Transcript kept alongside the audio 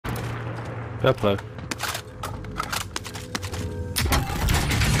Fair play.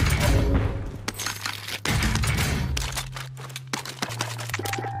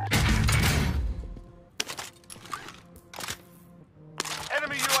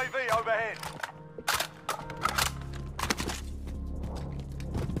 Enemy UAV overhead.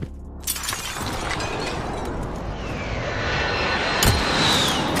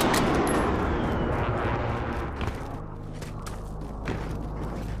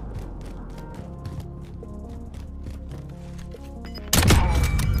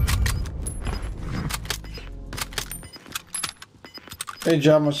 Hey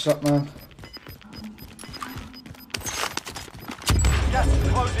Jam, what's up, man? Gas is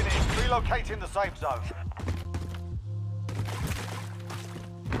closing in. Relocating the safe zone.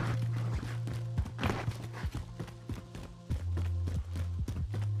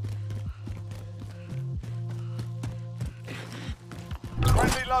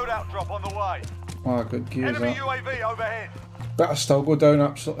 Friendly loadout drop on the way. Oh, good gears Enemy up. UAV overhead. Better still go down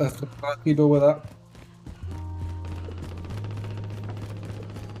absolutely if the people with that.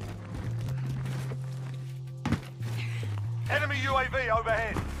 Enemy UAV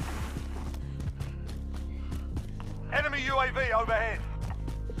overhead. Enemy UAV overhead.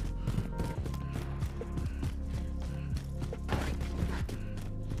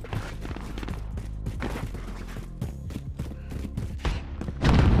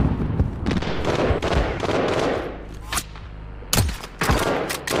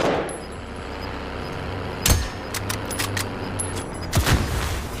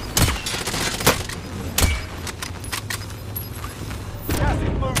 Gas is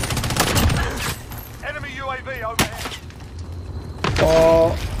moving. Enemy UAV overhead.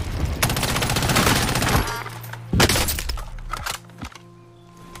 Oh,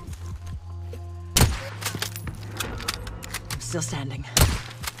 Still standing.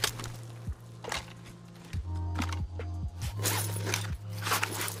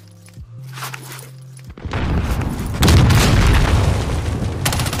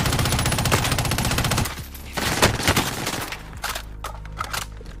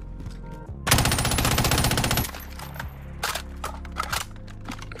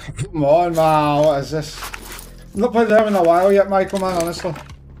 come on, man. What is this? I've not played them in a while yet, Michael, man, honestly.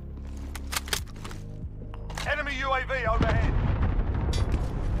 Enemy UAV overhead.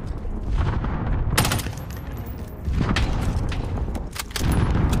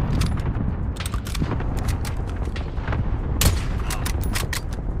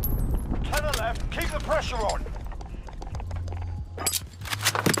 To the left, keep the pressure on.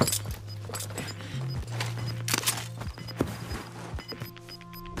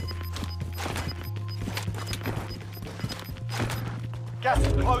 Gas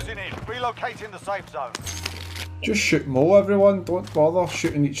is closing in. Relocating the safe zone. Just shoot Mo, everyone. Don't bother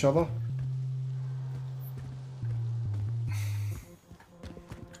shooting each other.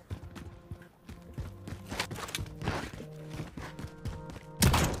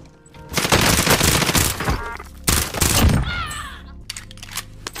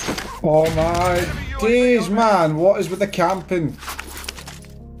 Oh my days, man. What is with the camping?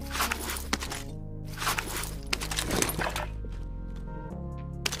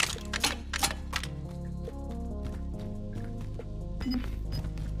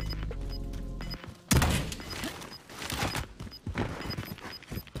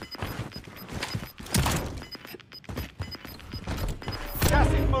 Gas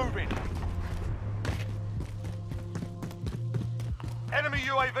is moving. Enemy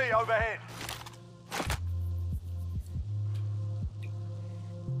UAV overhead.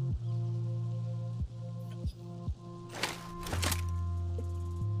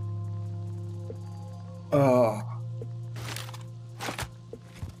 Oh.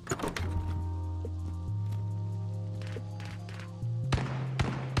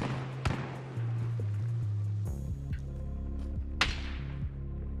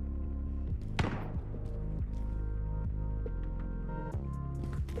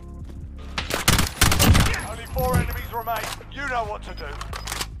 Only 4 enemies remain. You know what to do.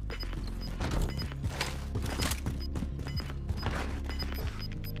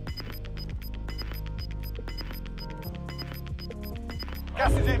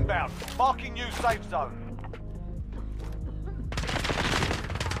 Gas is inbound. Marking new safe zone.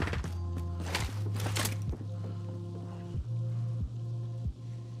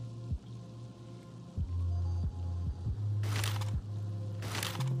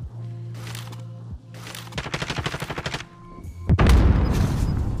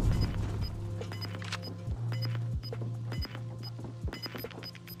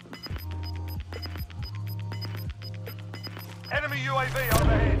 Enemy UAV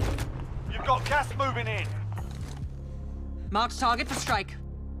overhead. You've got gas moving in. Marked target for strike.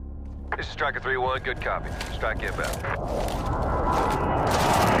 This is Striker 3-1, good copy. Strike inbound.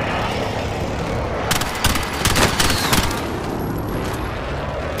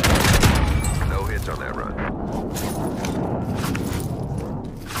 No hits on that run.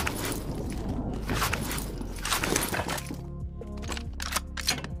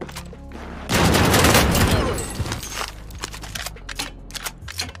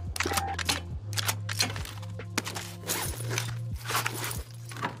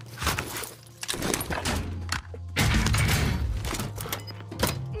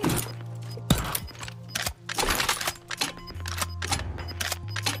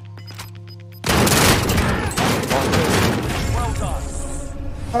 Well done.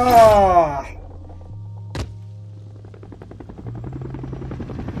 Ah.